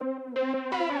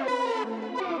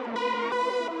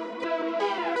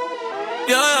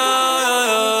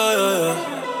yeah,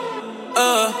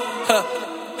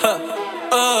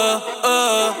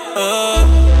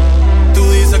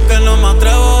 Tú dices que no me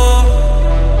atrevo.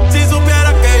 Si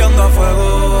supieras que yo ando a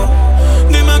fuego.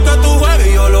 Dime que tú juegas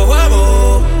y yo lo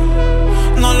juego.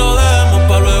 No lo dejemos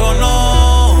pa' luego,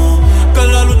 no. Que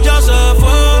la lucha se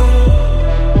fue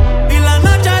y la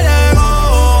noche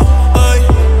llegó. Ay,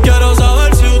 quiero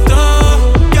saber si usted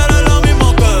quiere lo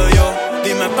mismo que yo.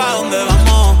 Dime pa' dónde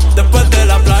vamos después de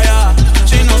la playa.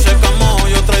 Si no se camó,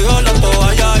 yo traigo la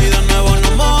toalla y de nuevo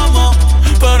nos mojamos.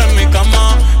 Pero en mi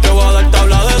cama te voy a dar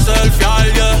tabla de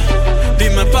selfie, yeah.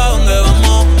 Dime pa' dónde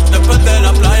vamos después de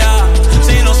la playa.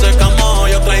 Si no se camó,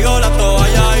 yo traigo la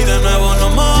toalla y de nuevo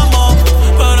nos mojamos.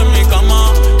 Pero en mi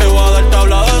cama te voy a dar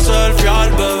tabla de selfie,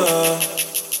 bebé.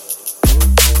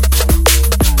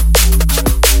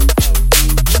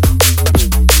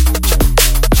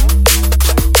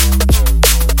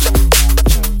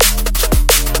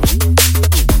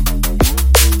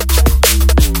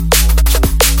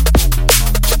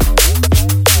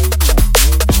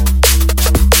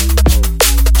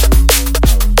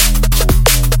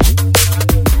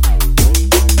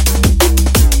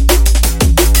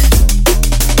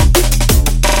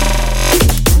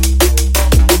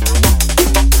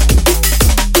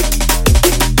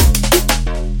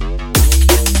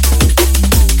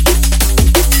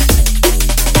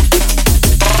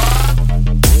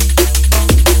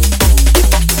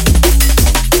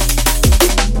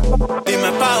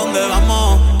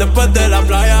 Después de la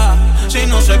playa, si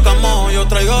no se camó, yo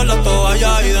traigo la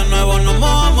toalla y de nuevo nos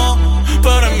mojamos.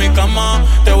 Pero en mi cama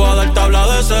te voy a dar tabla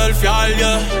de selfie,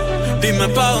 yeah. Dime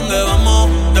pa' dónde vamos